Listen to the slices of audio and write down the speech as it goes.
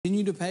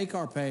continue to pay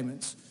our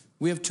payments.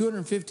 We have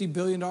 $250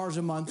 billion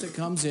a month that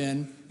comes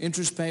in.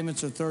 Interest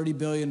payments are $30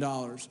 billion.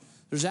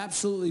 There's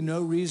absolutely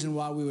no reason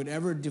why we would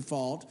ever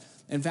default.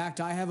 In fact,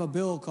 I have a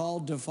bill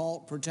called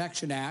Default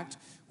Protection Act,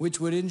 which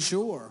would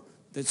ensure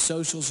that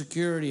Social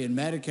Security and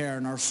Medicare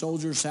and our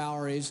soldiers'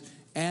 salaries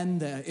and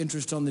the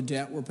interest on the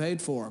debt were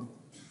paid for.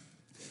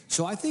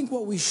 So I think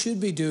what we should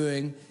be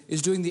doing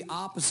is doing the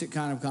opposite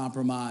kind of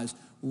compromise.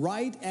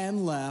 Right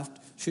and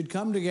left should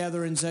come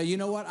together and say, you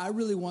know what, I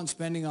really want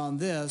spending on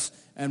this,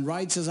 and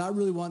right says, I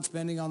really want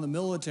spending on the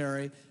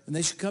military, and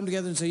they should come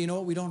together and say, you know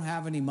what, we don't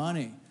have any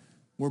money.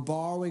 We're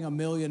borrowing $1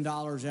 million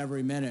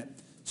every minute.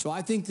 So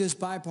I think this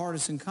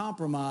bipartisan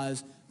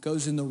compromise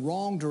goes in the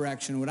wrong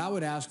direction. What I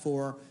would ask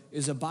for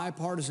is a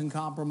bipartisan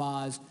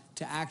compromise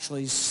to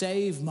actually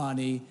save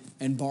money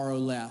and borrow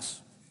less.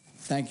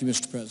 Thank you,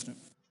 Mr. President.